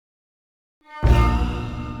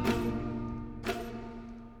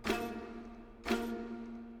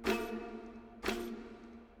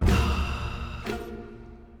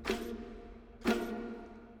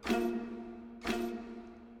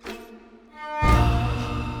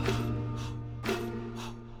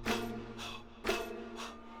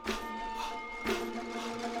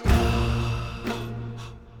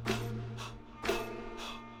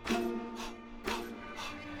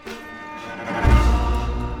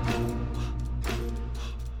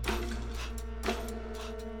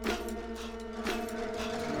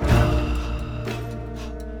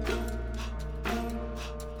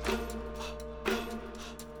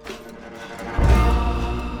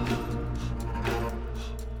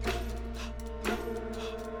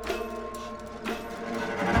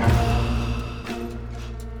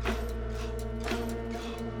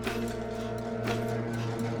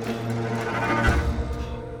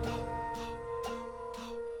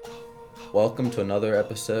Welcome to another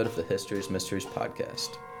episode of the History's Mysteries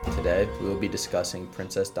podcast. Today, we will be discussing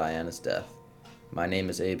Princess Diana's death. My name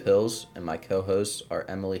is Abe Hills, and my co-hosts are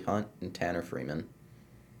Emily Hunt and Tanner Freeman.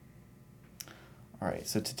 All right,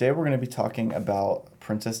 so today we're going to be talking about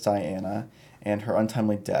Princess Diana and her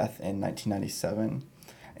untimely death in 1997.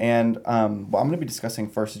 And what I'm going to be discussing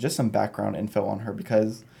first is just some background info on her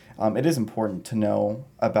because it is important to know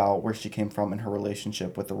about where she came from and her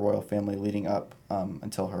relationship with the royal family leading up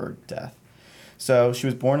until her death. So she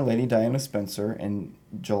was born Lady Diana Spencer in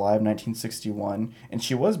July of 1961, and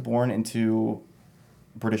she was born into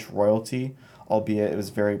British royalty, albeit it was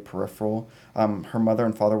very peripheral. Her mother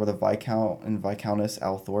and father were the Viscount and Viscountess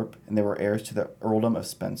Althorp, and they were heirs to the earldom of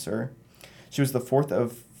Spencer. She was the fourth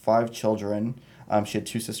of 5 children. She had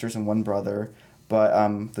 2 sisters and 1 brother,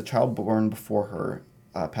 but the child born before her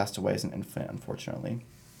passed away as an infant, unfortunately.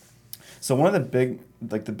 So one of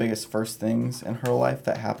the biggest first things in her life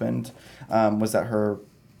that happened was that her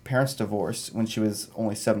parents divorced when she was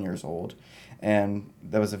only 7 years old, and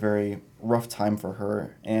that was a very rough time for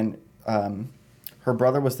her. And her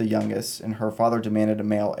brother was the youngest, and her father demanded a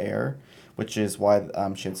male heir, which is why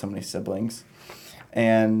she had so many siblings.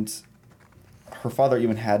 And her father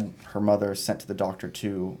even had her mother sent to the doctor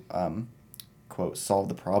to, quote, solve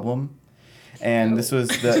the problem. And this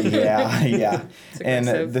was yeah. And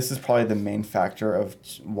this is probably the main factor of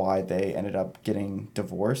why they ended up getting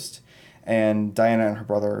divorced. And Diana and her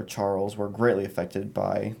brother Charles were greatly affected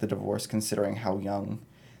by the divorce, considering how young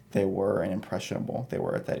they were and impressionable they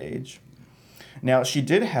were at that age. Now, she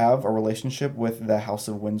did have a relationship with the House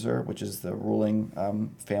of Windsor, which is the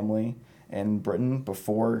ruling family in Britain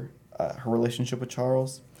before her relationship with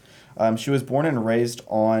Charles. She was born and raised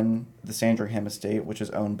on the Sandringham estate, which is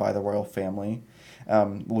owned by the royal family,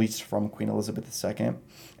 leased from Queen Elizabeth II.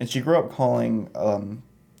 And she grew up calling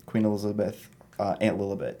Queen Elizabeth Aunt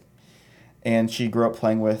Lilibet. And she grew up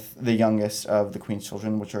playing with the youngest of the Queen's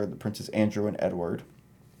children, which are the Princes Andrew and Edward.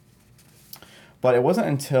 But it wasn't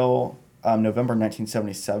until November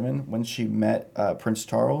 1977 when she met Prince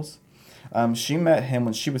Charles. She met him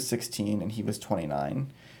when she was 16 and he was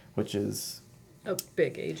 29, which is a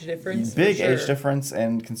big age difference. Age difference,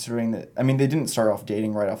 and considering that, I mean, they didn't start off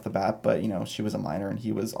dating right off the bat, but, she was a minor and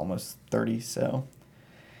he was almost 30, so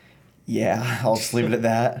yeah, I'll just leave it at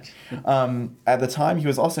that. At the time, he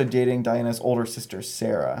was also dating Diana's older sister,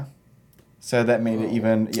 Sarah, so that made it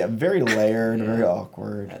even, very layered, very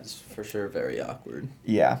awkward. That's for sure very awkward.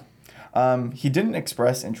 Yeah. He didn't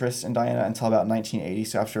express interest in Diana until about 1980,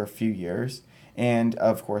 so after a few years, and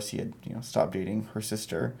of course he had, stopped dating her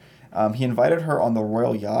sister. He invited her on the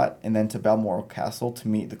royal yacht and then to Balmoral Castle to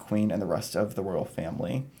meet the Queen and the rest of the royal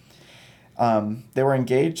family. They were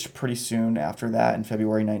engaged pretty soon after that in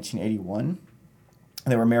February 1981.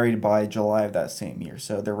 They were married by July of that same year,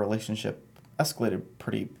 so their relationship escalated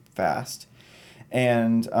pretty fast.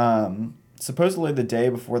 And supposedly the day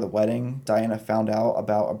before the wedding, Diana found out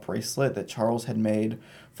about a bracelet that Charles had made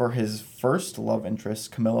for his first love interest,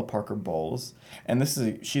 Camilla Parker Bowles. And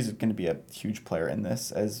she's going to be a huge player in this,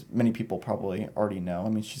 as many people probably already know. I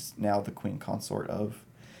mean, she's now the Queen Consort of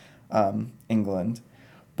England.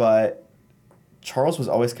 But Charles was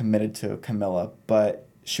always committed to Camilla, but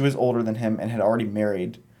she was older than him and had already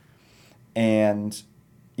married. And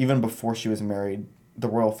even before she was married, the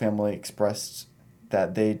royal family expressed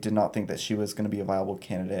that they did not think that she was going to be a viable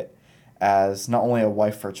candidate as not only a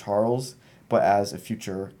wife for Charles, but as a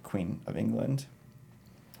future Queen of England.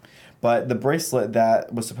 But the bracelet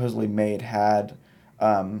that was supposedly made had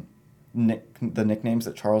the nicknames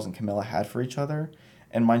that Charles and Camilla had for each other.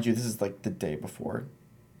 And mind you, this is like the day before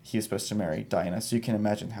he was supposed to marry Diana, so you can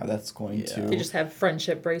imagine how that's going to... They just have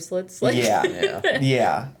friendship bracelets. Yeah,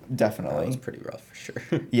 definitely. That was pretty rough for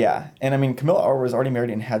sure. Yeah, and I mean, Camilla was already married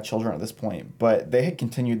and had children at this point, but they had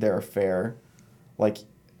continued their affair, like,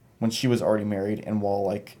 when she was already married and while,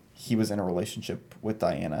 like, he was in a relationship with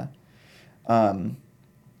Diana.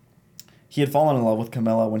 He had fallen in love with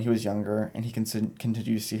Camilla when he was younger, and he continued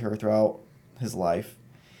to see her throughout his life.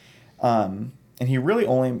 And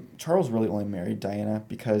Charles really only married Diana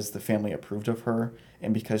because the family approved of her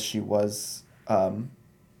and because she was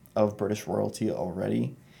of British royalty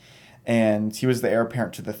already. And he was the heir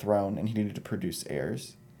apparent to the throne, and he needed to produce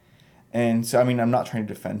heirs. And so, I mean, I'm not trying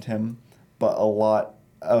to defend him, but a lot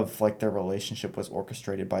of, like, their relationship was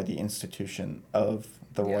orchestrated by the institution of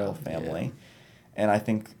the royal family. Yeah. And I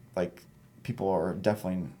think, like, people are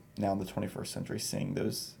definitely now in the 21st century seeing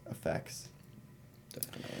those effects.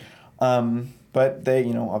 Definitely. But they,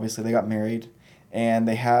 obviously they got married, and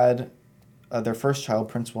they had their first child,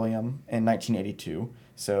 Prince William, in 1982,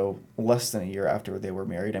 so less than a year after they were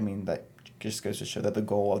married. I mean, that just goes to show that the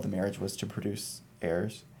goal of the marriage was to produce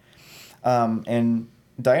heirs. And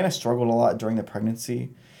Diana struggled a lot during the pregnancy.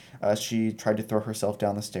 She tried to throw herself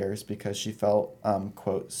down the stairs because she felt,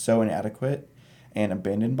 quote, so inadequate and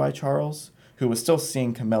abandoned by Charles, who was still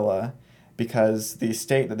seeing Camilla because the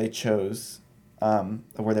estate that they chose,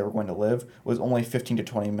 where they were going to live, was only 15 to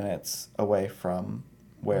 20 minutes away from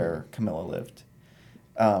where Camilla lived.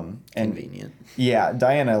 And Convenient. yeah,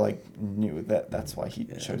 Diana knew that's why he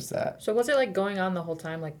chose that. So was it going on the whole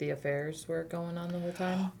time? Like the affairs were going on the whole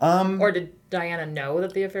time? Or did Diana know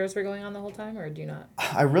that the affairs were going on the whole time, or do you not?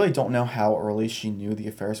 I really don't know how early she knew the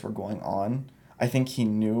affairs were going on. I think he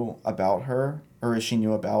knew about her, or she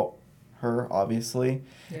knew about her, obviously.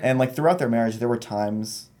 Yeah. And throughout their marriage, there were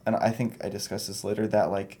times, and I think I discussed this later,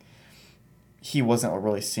 that he wasn't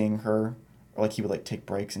really seeing her. Or he would take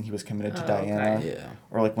breaks and he was committed to Diana. Okay. Yeah.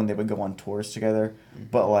 Or when they would go on tours together. Mm-hmm.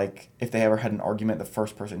 But if they ever had an argument, the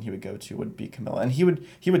first person he would go to would be Camilla. And he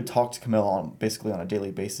would talk to Camilla basically on a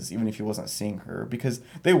daily basis, even if he wasn't seeing her, because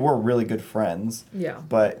they were really good friends. Yeah.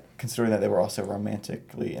 But considering that they were also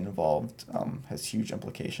romantically involved, has huge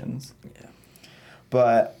implications. Yeah.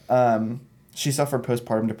 But she suffered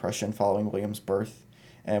postpartum depression following William's birth,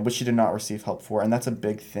 and which she did not receive help for, and that's a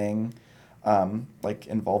big thing,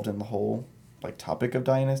 involved in the whole topic of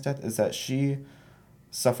Diana's death, is that she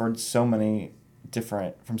suffered from so many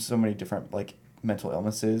different mental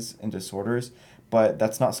illnesses and disorders, but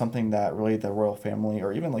that's not something that really the royal family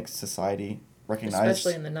or even society recognized.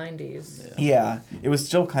 Especially in the 90s. Yeah, it was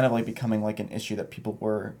still kind of becoming an issue that people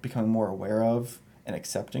were becoming more aware of and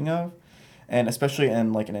accepting of. And especially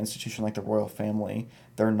in an institution like the royal family,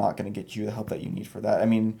 they're not going to get you the help that you need for that. I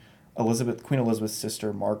mean, Queen Elizabeth's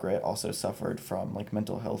sister Margaret also suffered from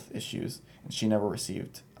mental health issues, and she never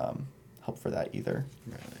received help for that either.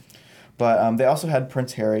 Really. But they also had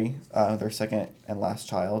Prince Harry, their second and last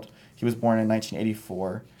child. He was born in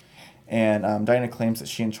 1984, and Diana claims that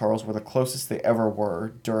she and Charles were the closest they ever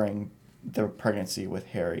were during their pregnancy with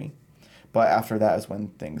Harry. But after that is when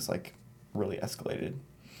things really escalated.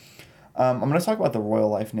 I'm going to talk about the royal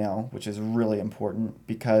life now, which is really important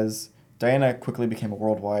because Diana quickly became a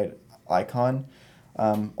worldwide icon,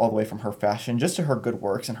 all the way from her fashion just to her good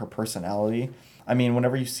works and her personality. I mean,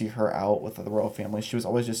 whenever you see her out with the royal family, she was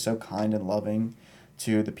always just so kind and loving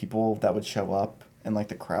to the people that would show up and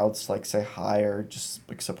the crowds say hi or just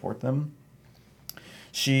support them.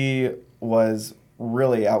 She was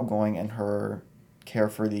really outgoing in her care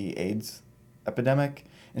for the AIDS epidemic,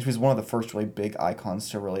 and she was one of the first really big icons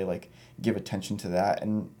to really give attention to that.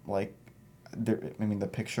 And the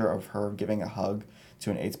picture of her giving a hug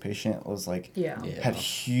to an AIDS patient was had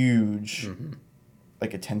huge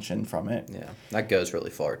attention from it. Yeah, that goes really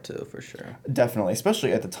far too, for sure. Definitely,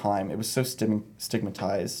 especially at the time, it was so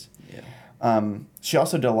stigmatized. Yeah. She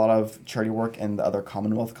also did a lot of charity work in the other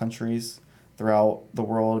Commonwealth countries throughout the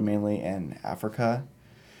world, mainly in Africa.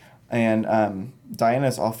 And Diana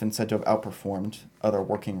is often said to have outperformed other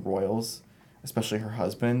working royals, especially her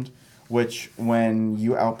husband, which when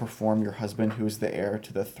you outperform your husband, who is the heir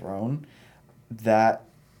to the throne, that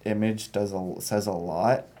image says a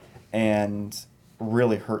lot and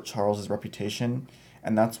really hurt Charles's reputation.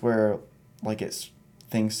 And that's where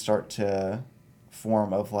things start to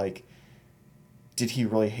form of did he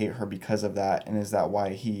really hate her because of that, and is that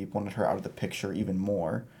why he wanted her out of the picture even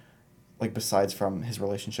more, besides from his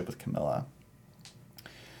relationship with Camilla.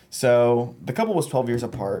 So the couple was 12 years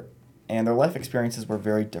apart, and their life experiences were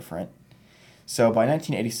very different. So by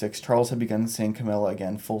 1986, Charles had begun seeing Camilla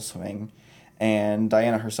again full swing, and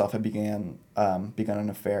Diana herself had begun an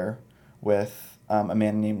affair with a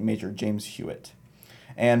man named Major James Hewitt.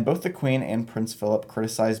 And both the Queen and Prince Philip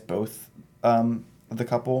criticized both the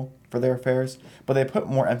couple for their affairs, but they put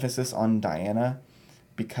more emphasis on Diana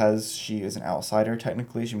because she is an outsider,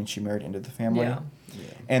 technically. She married into the family. Yeah.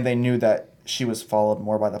 And they knew that she was followed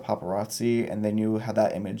more by the paparazzi, and they knew how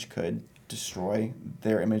that image could destroy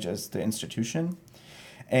their image as the institution.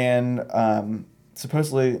 And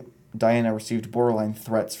supposedly Diana received borderline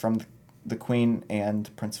threats from the Queen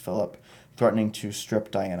and Prince Philip, threatening to strip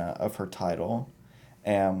Diana of her title,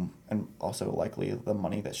 and also likely the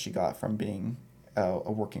money that she got from being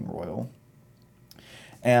a working royal.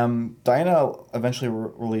 Diana eventually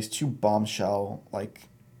released 2 bombshell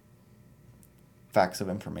facts of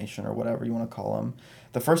information, or whatever you want to call them.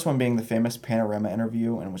 The first one being the famous Panorama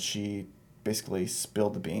interview, in which she basically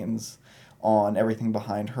spilled the beans on everything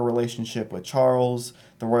behind her relationship with Charles,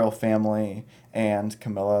 the royal family, and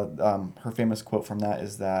Camilla. Her famous quote from that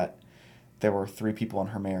is that there were 3 people in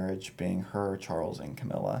her marriage, being her, Charles, and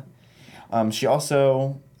Camilla. She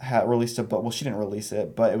also had released a book. Well, she didn't release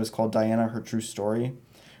it, but it was called Diana, Her True Story,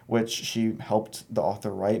 which she helped the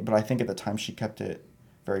author write. But I think at the time she kept it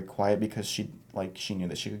very quiet because she knew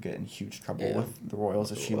that she could get in huge trouble with the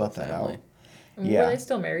royals if she let that out. Yeah. Were they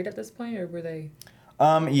still married at this point, or were they?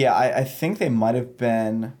 Yeah, I think they might have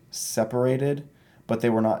been separated, but they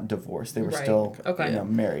were not divorced. They were still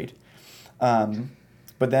married.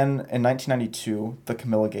 But then in 1992, the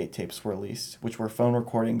Camilla Gate tapes were released, which were phone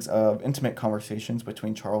recordings of intimate conversations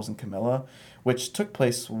between Charles and Camilla, which took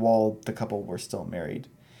place while the couple were still married.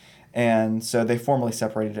 And so they formally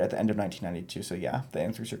separated at the end of 1992. So yeah, that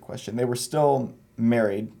answers your question. They were still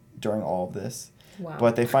married during all of this. Wow.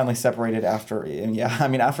 But they finally separated after, and yeah, I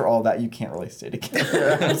mean, after all that, you can't really stay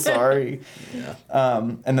together. I'm sorry. Yeah.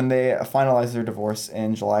 And then they finalized their divorce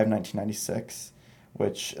in July of 1996,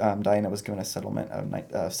 which Diana was given a settlement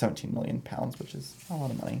of 17 million pounds, which is a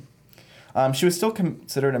lot of money. She was still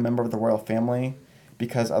considered a member of the royal family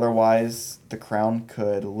because otherwise the crown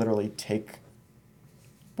could literally take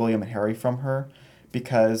William and Harry from her,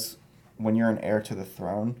 because when you're an heir to the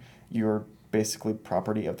throne, you're basically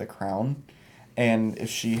property of the crown. And if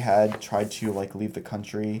she had tried to leave the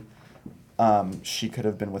country, she could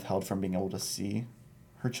have been withheld from being able to see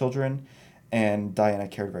her children. And Diana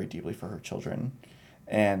cared very deeply for her children.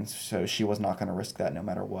 And so she was not going to risk that no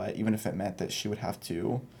matter what, even if it meant that she would have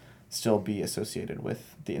to still be associated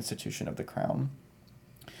with the institution of the crown.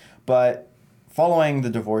 But following the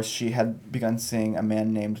divorce, she had begun seeing a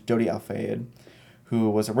man named Dodi Al-Fayed, who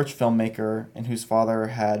was a rich filmmaker and whose father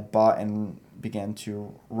had bought and began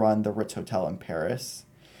to run the Ritz Hotel in Paris.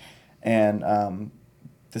 And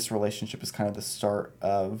this relationship is kind of the start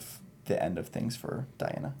of the end of things for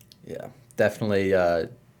Diana. Yeah, definitely.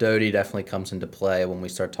 Dodi definitely comes into play when we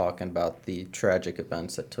start talking about the tragic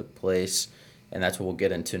events that took place. And that's what we'll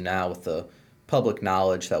get into now with the public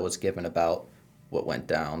knowledge that was given about what went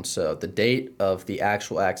down. So the date of the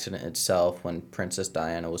actual accident itself, when Princess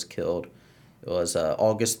Diana was killed, it was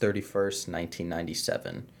August 31st,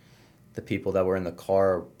 1997. The people that were in the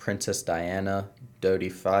car are Princess Diana,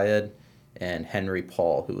 Dodi Fayed, and Henry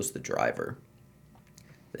Paul, who was the driver.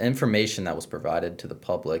 The information that was provided to the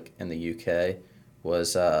public in the UK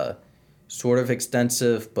was sort of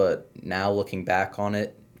extensive, but now looking back on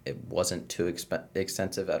it, it wasn't too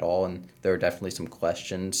extensive at all, and there were definitely some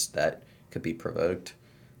questions that could be provoked.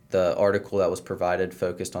 The article that was provided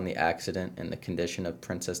focused on the accident and the condition of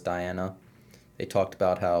Princess Diana. They talked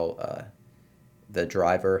about how the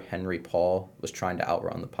driver, Henry Paul, was trying to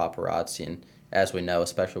outrun the paparazzi, and as we know,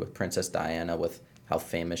 especially with Princess Diana, with how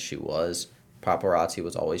famous she was, paparazzi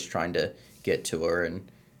was always trying to get to her,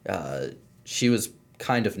 and she was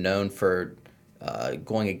kind of known for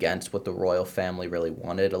going against what the royal family really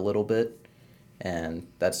wanted a little bit, and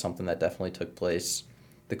that's something that definitely took place.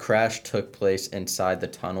 The crash took place inside the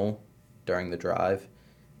tunnel during the drive,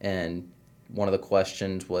 and one of the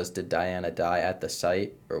questions was, did Diana die at the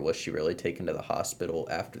site, or was she really taken to the hospital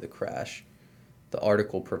after the crash? The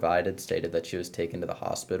article provided stated that she was taken to the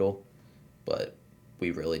hospital, but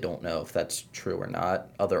we really don't know if that's true or not.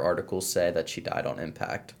 Other articles say that she died on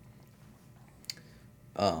impact.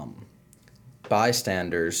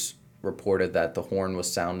 Bystanders reported that the horn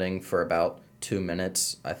was sounding for about 2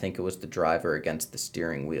 minutes. I think it was the driver against the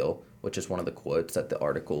steering wheel, which is one of the quotes that the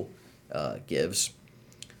article gives.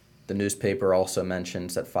 The newspaper also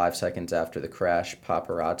mentions that 5 seconds after the crash,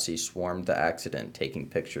 paparazzi swarmed the accident, taking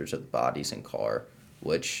pictures of the bodies in car,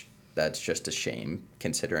 which that's just a shame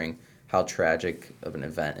considering how tragic of an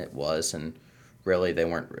event it was. And really, they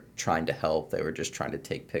weren't trying to help. They were just trying to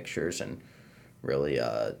take pictures and really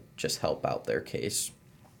just help out their case.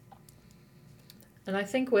 And I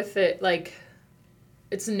think with it,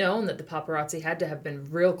 it's known that the paparazzi had to have been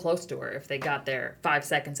real close to her if they got there 5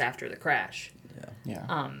 seconds after the crash.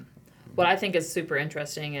 Yeah. What I think is super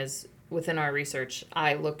interesting is within our research,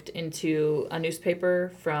 I looked into a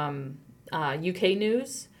newspaper from UK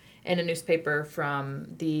News and a newspaper from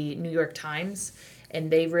the New York Times,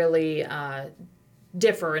 and they really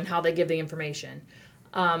differ in how they give the information.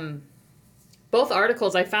 Both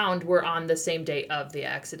articles I found were on the same date of the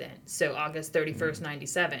accident, so August 31st,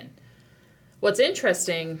 97. What's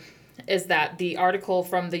interesting is that the article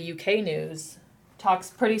from the UK News talks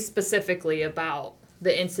pretty specifically about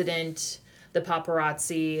the incident, the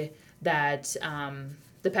paparazzi, that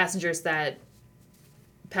the passengers that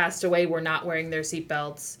passed away were not wearing their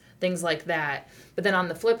seatbelts, things like that. But then on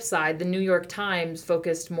the flip side, the New York Times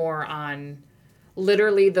focused more on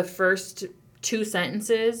literally the first two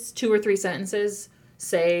or three sentences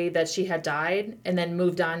say that she had died, and then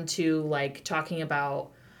moved on to talking about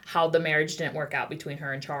how the marriage didn't work out between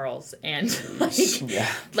her and Charles. And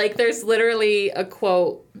there's literally a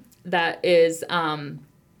quote that is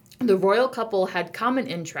The royal couple had common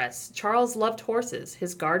interests. Charles loved horses,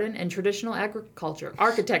 his garden, and traditional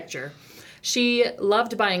architecture. She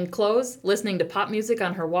loved buying clothes, listening to pop music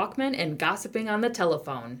on her Walkman, and gossiping on the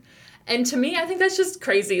telephone. And to me, I think that's just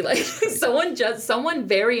crazy. Like someone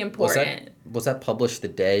very important. Was that published the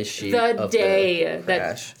day The day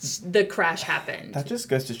that the crash happened. That just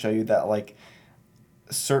goes to show you that, like,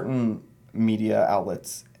 certain media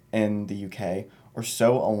outlets in the UK are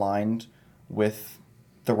so aligned with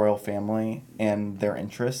the royal family and their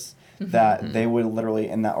interests that they would literally,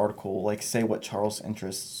 in that article, like, say what Charles'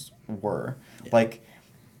 interests were. Yeah. Like,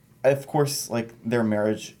 of course, like, their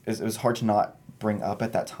marriage, it was hard to not bring up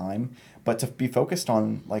at that time, but to be focused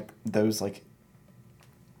on, like, those, like,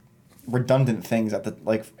 redundant things at the,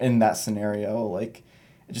 like, in that scenario, like,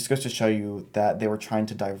 it just goes to show you that they were trying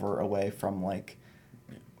to divert away from, like,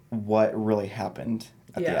 what really happened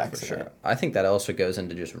at the accident. For sure. I think that also goes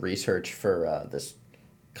into just research for this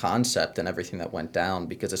concept and everything that went down,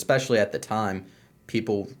 because especially at the time,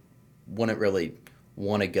 people wouldn't really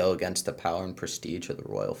want to go against the power and prestige of the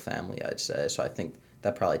royal family, I'd say. So I think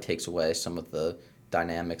that probably takes away some of the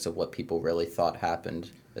dynamics of what people really thought happened,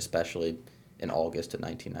 especially in August of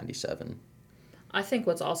 1997. I think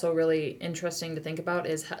what's also really interesting to think about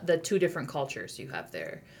is the two different cultures you have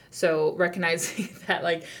there. So recognizing that,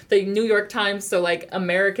 like, the New York Times, so, like,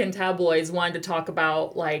 American tabloids wanted to talk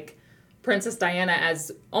about, like, Princess Diana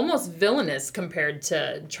as almost villainous compared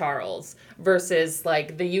to Charles, versus,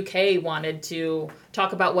 like, the UK wanted to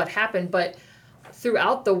talk about what happened. But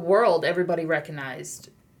throughout the world, everybody recognized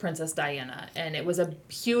Princess Diana, and it was a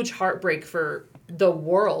huge heartbreak for the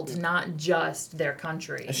world, not just their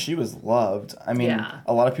country. She was loved. I mean,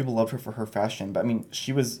 a lot of people loved her for her fashion, but I mean,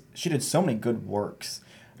 she did so many good works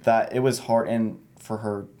that it was hard for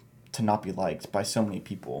her to not be liked by so many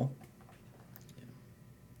people.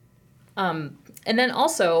 And then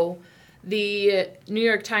also, the New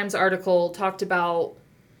York Times article talked about,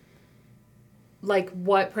 like,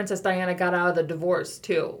 what Princess Diana got out of the divorce,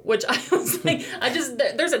 too. Which I was like,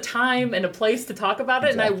 there's a time and a place to talk about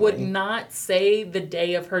it, exactly. And I would not say the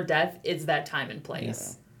day of her death is that time and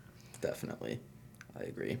place. Yeah, definitely. I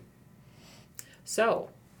agree. So,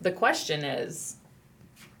 the question is,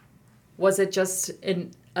 was it just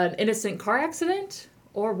an innocent car accident,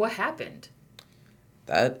 or what happened?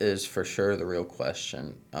 That is for sure the real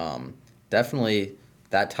question. Definitely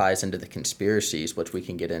that ties into the conspiracies, which we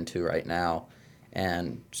can get into right now.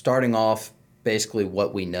 And starting off, basically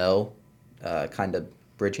what we know, kind of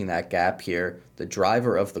bridging that gap here, the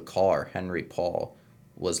driver of the car, Henry Paul,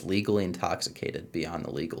 was legally intoxicated beyond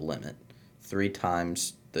the legal limit, 3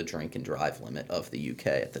 times the drink and drive limit of the UK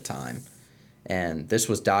at the time. And this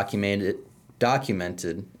was documented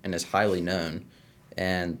and is highly known.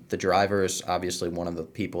 And the driver is obviously one of the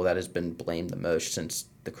people that has been blamed the most since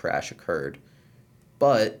the crash occurred.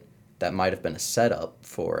 But that might have been a setup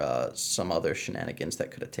for some other shenanigans that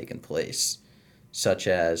could have taken place, such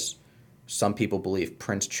as some people believe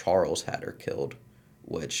Prince Charles had her killed,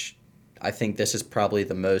 which I think this is probably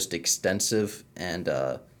the most extensive and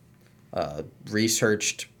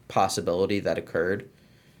researched possibility that occurred.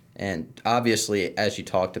 And obviously, as you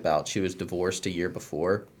talked about, she was divorced a year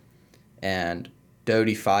before, and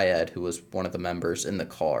Dodi Fayed, who was one of the members in the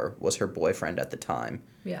car, was her boyfriend at the time.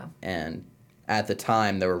 Yeah. And at the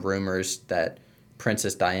time, there were rumors that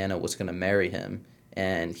Princess Diana was going to marry him,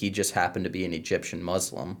 and he just happened to be an Egyptian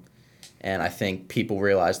Muslim. And I think people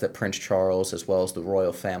realized that Prince Charles, as well as the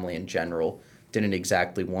royal family in general, didn't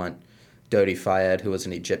exactly want Dodi Fayed, who was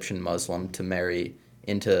an Egyptian Muslim, to marry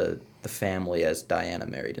into the family as Diana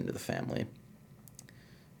married into the family.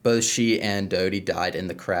 Both she and Dodi died in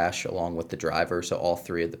the crash along with the driver, so all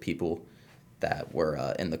 3 of the people that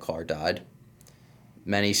were in the car died.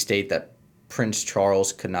 Many state that Prince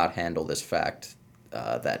Charles could not handle this fact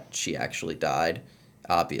that she actually died,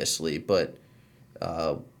 obviously, but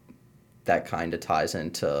that kind of ties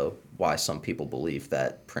into why some people believe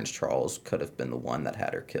that Prince Charles could have been the one that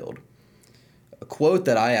had her killed. A quote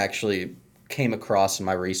that I actually came across in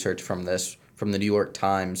my research from the New York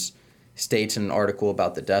Times states in an article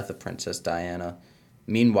about the death of Princess Diana,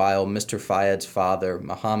 "Meanwhile, Mr. Fayed's father,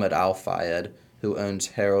 Muhammad Al Fayed, who owns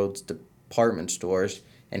Harold's department stores,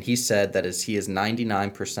 and he said that he is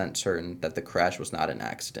 99% certain that the crash was not an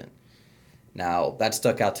accident." Now, that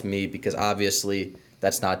stuck out to me because obviously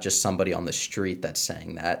that's not just somebody on the street that's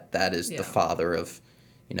saying that. That is the father of,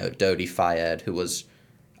 Dodi Fayed, who was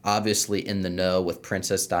obviously in the know with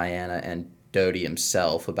Princess Diana and Dodi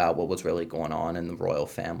himself about what was really going on in the royal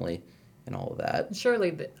family and all of that.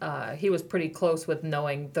 Surely he was pretty close with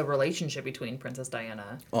knowing the relationship between Princess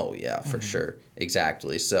Diana. Oh, yeah, for sure.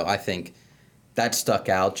 Exactly. So I think that stuck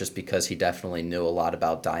out just because he definitely knew a lot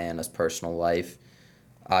about Diana's personal life,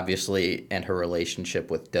 obviously, and her relationship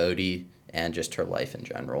with Dodi and just her life in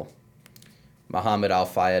general. Muhammad Al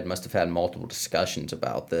Fayed must have had multiple discussions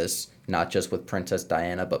about this, not just with Princess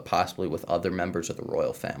Diana, but possibly with other members of the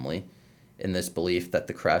royal family, in this belief that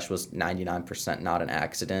the crash was 99% not an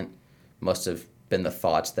accident. Must have been the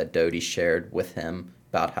thoughts that Dodi shared with him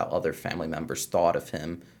about how other family members thought of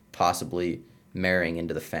him possibly marrying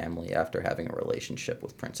into the family after having a relationship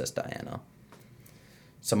with Princess Diana.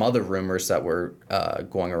 Some other rumors that were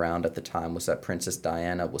going around at the time was that Princess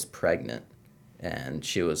Diana was pregnant, and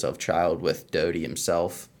she was of child with Dodi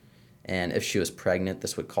himself. And if she was pregnant,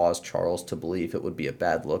 this would cause Charles to believe it would be a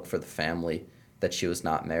bad look for the family that she was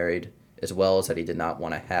not married, as well as that he did not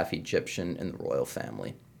want a half Egyptian in the royal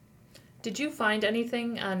family. Did you find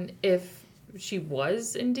anything on if she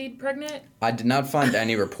was indeed pregnant? I did not find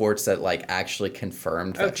any reports that actually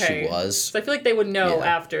confirmed that she was. So I feel like they would know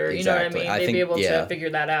Yeah, after, you know what I exactly. mean? I They'd think- be able yeah. to figure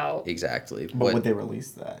that out. Exactly. But would they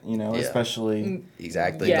release that? You know, Yeah. especially.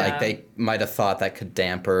 Exactly. Yeah. They might have thought that could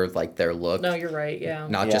damper their look. No, you're right, yeah.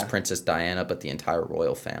 Not just Yeah. Princess Diana, but the entire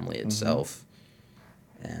royal family itself.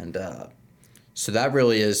 And so that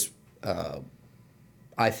really is,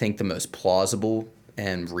 I think, the most plausible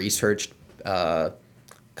and researched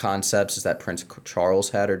concepts is that Prince Charles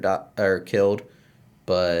had or killed.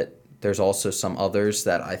 But there's also some others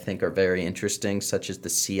that I think are very interesting, such as the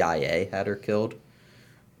CIA had her killed.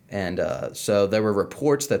 And so there were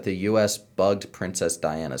reports that the U.S. bugged Princess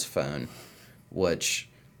Diana's phone, which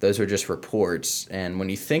those are just reports. And when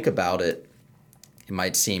you think about it, it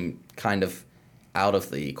might seem kind of out of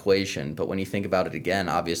the equation. But when you think about it again,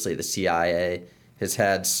 obviously the CIA has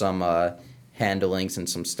had some handlings and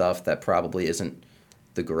some stuff that probably isn't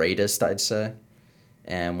the greatest, I'd say.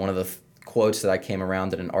 And one of the quotes that I came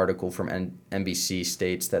around in an article from NBC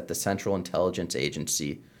states that the Central Intelligence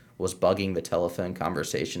Agency was bugging the telephone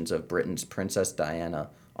conversations of Britain's Princess Diana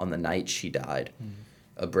on the night she died,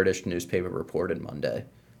 a British newspaper reported Monday.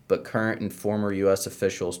 But current and former U.S.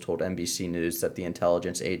 officials told NBC News that the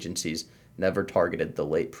intelligence agencies never targeted the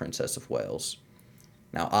late Princess of Wales.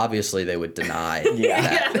 Now, obviously, they would deny Yeah.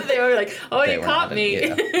 that. Yeah, they were like, oh, They you were caught not me.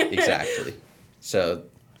 yeah, exactly. So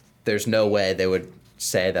there's no way they would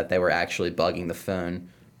say that they were actually bugging the phone.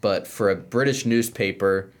 But for a British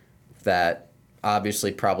newspaper that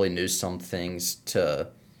obviously probably knew some things they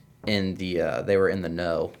were in the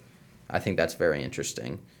know, I think that's very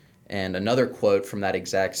interesting. And another quote from that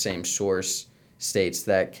exact same source states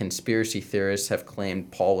that conspiracy theorists have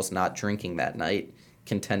claimed Paul was not drinking that night,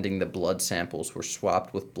 contending the blood samples were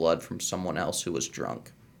swapped with blood from someone else who was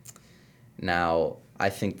drunk. Now, I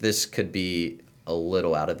think this could be a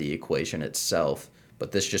little out of the equation itself,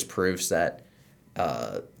 but this just proves that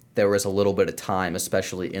there was a little bit of time,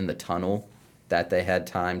 especially in the tunnel, that they had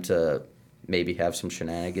time to maybe have some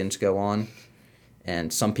shenanigans go on.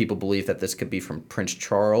 And some people believe that this could be from Prince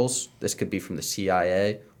Charles, this could be from the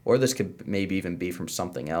CIA, or this could maybe even be from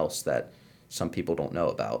something else that some people don't know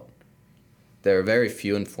about. There are very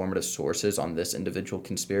few informative sources on this individual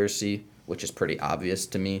conspiracy, which is pretty obvious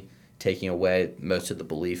to me, taking away most of the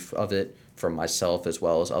belief of it from myself as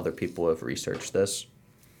well as other people who have researched this.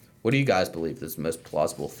 What do you guys believe is the most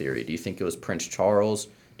plausible theory? Do you think it was Prince Charles?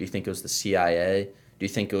 Do you think it was the CIA? Do you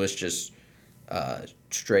think it was just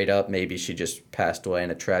straight up maybe she just passed away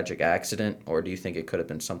in a tragic accident? Or do you think it could have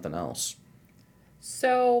been something else?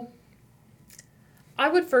 So, I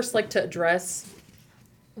would first like to address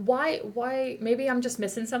why, maybe I'm just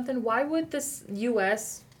missing something. Why would this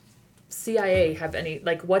U.S. CIA have any,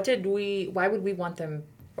 why would we want them,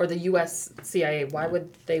 or the U.S. CIA, why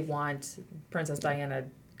would they want Princess Diana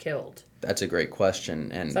killed? That's a great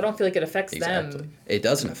question. And So I don't feel like it affects exactly. them. It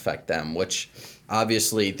doesn't affect them, which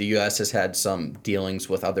obviously the U.S. has had some dealings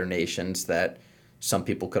with other nations that some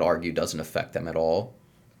people could argue doesn't affect them at all.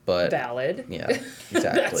 But Valid. yeah,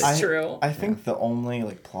 exactly. That's true. I think the only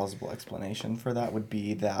plausible explanation for that would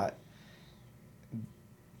be that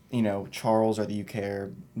Charles or the UK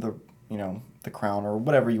or the Crown or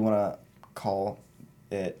whatever you want to call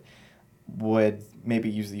it would maybe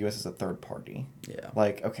use the US as a third party. Yeah.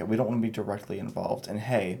 Okay, we don't want to be directly involved, and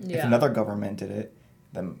hey, if Yeah. another government did it,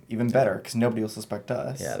 then even better, because nobody will suspect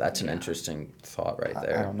us. Yeah, that's an interesting thought right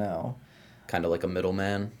there. I don't know. Kind of like a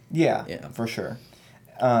middleman. Yeah, Yeah. for sure.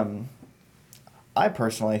 I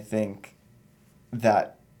personally think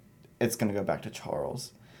that it's going to go back to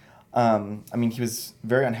Charles. He was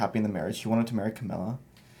very unhappy in the marriage. He wanted to marry Camilla,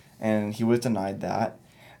 and he was denied that.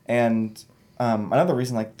 And another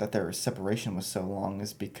reason that their separation was so long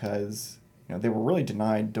is because they were really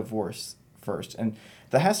denied divorce first, and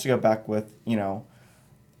that has to go back with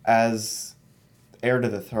as heir to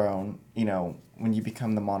the throne, when you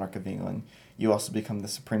become the monarch of England, you also become the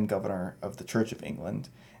supreme governor of the Church of England.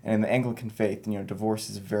 And in the Anglican faith, divorce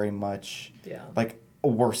is very much Yeah. like a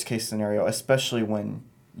worst case scenario, especially when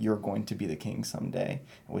you're going to be the king someday,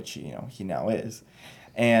 which, he now is.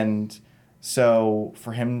 And so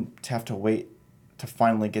for him to have to wait to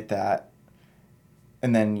finally get that,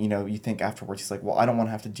 and then, you think afterwards, he's like, well, I don't want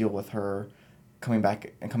to have to deal with her coming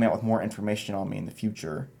back and coming out with more information on me in the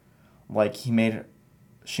future. Like, she made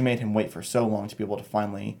him wait for so long to be able to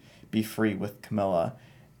finally be free with Camilla.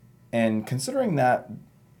 And considering that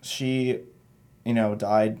she,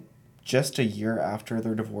 died just a year after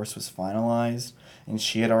their divorce was finalized, and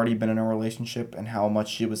she had already been in a relationship, and how much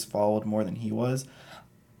she was followed more than he was,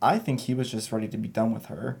 I think he was just ready to be done with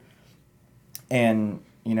her. And,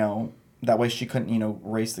 that way she couldn't,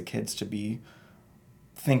 raise the kids to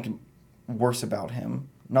think worse about him.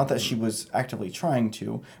 Not that she was actively trying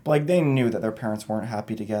to, but like they knew that their parents weren't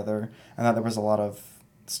happy together, and that there was a lot of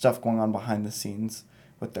stuff going on behind the scenes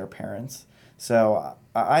with their parents. So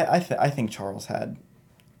I think Charles had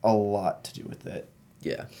a lot to do with it.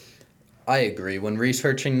 Yeah, I agree. When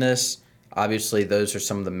researching this, obviously those are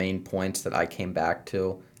some of the main points that I came back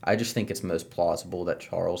to. I just think it's most plausible that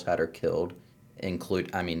Charles had her killed.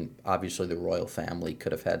 Obviously the royal family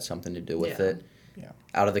could have had something to do with Yeah. it. Yeah.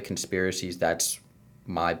 Out of the conspiracies, that's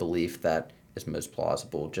my belief that is most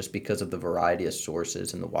plausible, just because of the variety of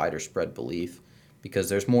sources and the wider spread belief, because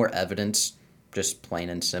there's more evidence, just plain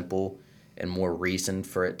and simple, and more reason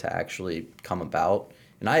for it to actually come about.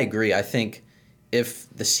 And I agree. I think if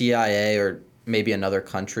the CIA or maybe another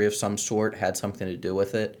country of some sort had something to do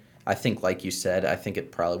with it, I think, like you said, I think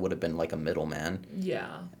it probably would have been like a middleman,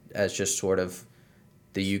 Yeah. as just sort of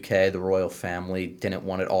the UK, the royal family, didn't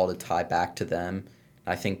want it all to tie back to them.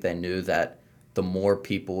 I think they knew that the more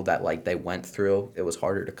people that they went through, it was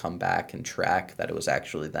harder to come back and track that it was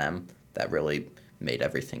actually them that really made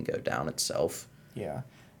everything go down itself. Yeah.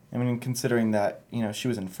 Considering that, she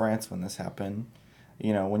was in France when this happened,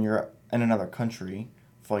 when you're in another country,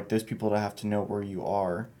 for those people to have to know where you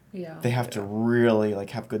are, Yeah. they have to really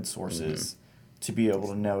have good sources to be able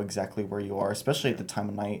to know exactly where you are, especially at the time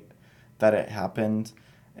of night that it happened.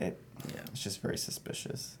 It's just very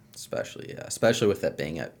suspicious. Especially with that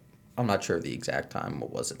being at, I'm not sure of the exact time.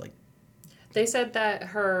 What was it like? They said that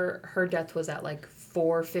her death was at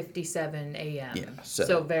 4:57 a.m. Yeah,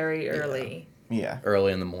 so very early. Yeah.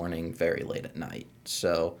 Early in the morning, very late at night.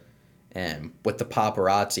 So, and with the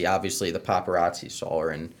paparazzi, obviously the paparazzi saw her,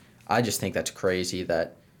 and I just think that's crazy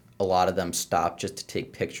that a lot of them stopped just to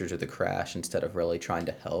take pictures of the crash instead of really trying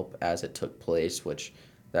to help as it took place, which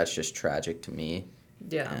that's just tragic to me.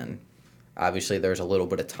 Yeah. And obviously there's a little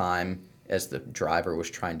bit of time as the driver was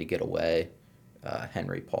trying to get away,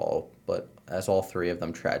 Henry Paul, but as all three of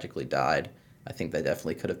them tragically died, I think they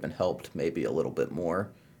definitely could have been helped maybe a little bit more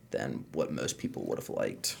than what most people would have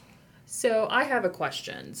liked. So I have a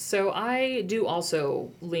question. So I do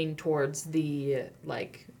also lean towards the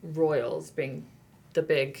royals being the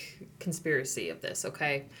big conspiracy of this,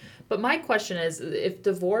 okay? But my question is, if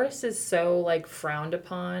divorce is so frowned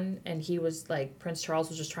upon, and he was Prince Charles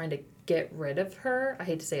was just trying to get rid of her, I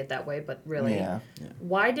hate to say it that way, but really, Yeah.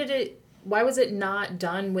 why was it not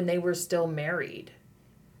done when they were still married?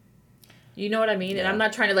 You know what I mean? Yeah. And I'm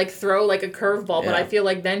not trying to throw a curveball, but I Yeah.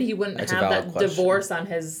 feel then he wouldn't That's a have valid that question. divorce on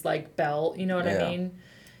his belt. You know what I Yeah. mean?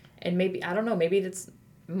 And maybe, I don't know, maybe it's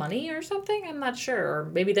money or something. I'm not sure. Or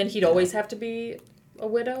maybe then he'd always have to be a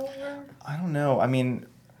widow. I don't know.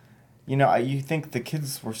 You think the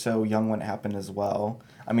kids were so young when it happened as well.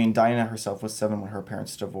 Diana herself was 7 when her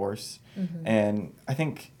parents divorced. Mm-hmm. And I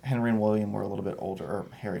think Henry and William were a little bit older, or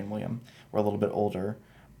Harry and William were a little bit older.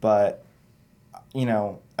 But,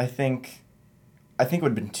 I think it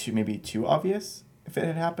would have been maybe too obvious if it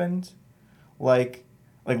had happened.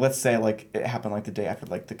 Let's say, it happened, the day after,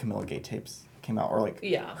 the Camilla Gate tapes came out, or,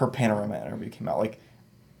 Yeah. her Panorama interview came out.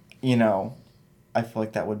 I feel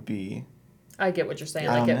like that would be... I get what you're saying.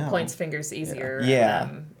 I don't It know. points fingers easier. Yeah. At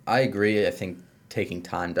them. I agree. I think taking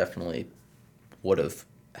time definitely would have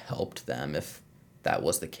helped them if that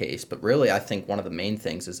was the case. But really, I think one of the main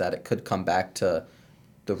things is that it could come back to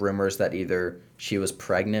the rumors that either she was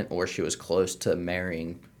pregnant or she was close to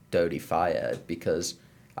marrying Dodi Fayed, because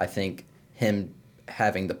I think him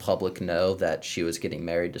having the public know that she was getting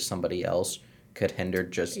married to somebody else could hinder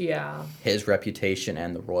just Yeah. his reputation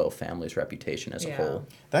and the royal family's reputation as a Yeah. whole.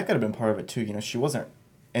 That could have been part of it too. She wasn't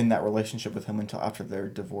in that relationship with him until after their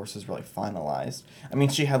divorce was really finalized.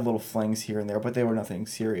 she had little flings here and there, but they were nothing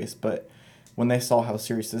serious. But when they saw how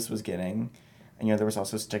serious this was getting, and there was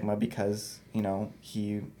also stigma because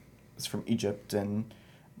he was from Egypt, and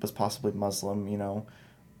was possibly Muslim,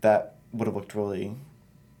 that would have looked really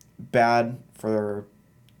bad for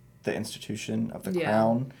the institution of the Yeah.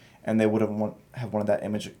 crown, and they would have wanted that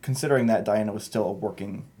image, considering that Diana was still a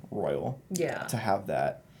working royal, Yeah. to have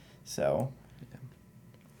that. So,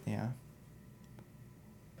 yeah.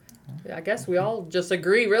 Yeah, I guess we all just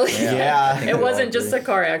agree, really. Yeah. I think It we all wasn't just agree. a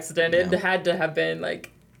car accident. It Yeah. had to have been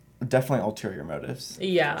like, Definitely ulterior motives.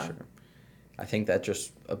 yeah. Sure. I think that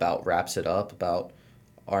just about wraps it up about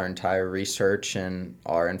our entire research and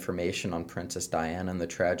our information on Princess Diana and the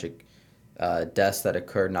tragic deaths that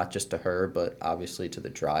occurred not just to her, but obviously to the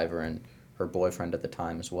driver and her boyfriend at the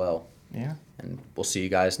time as well. Yeah. And we'll see you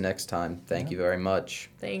guys next time. Thank you very much.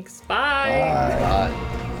 Thanks. Bye.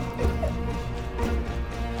 Bye. Bye.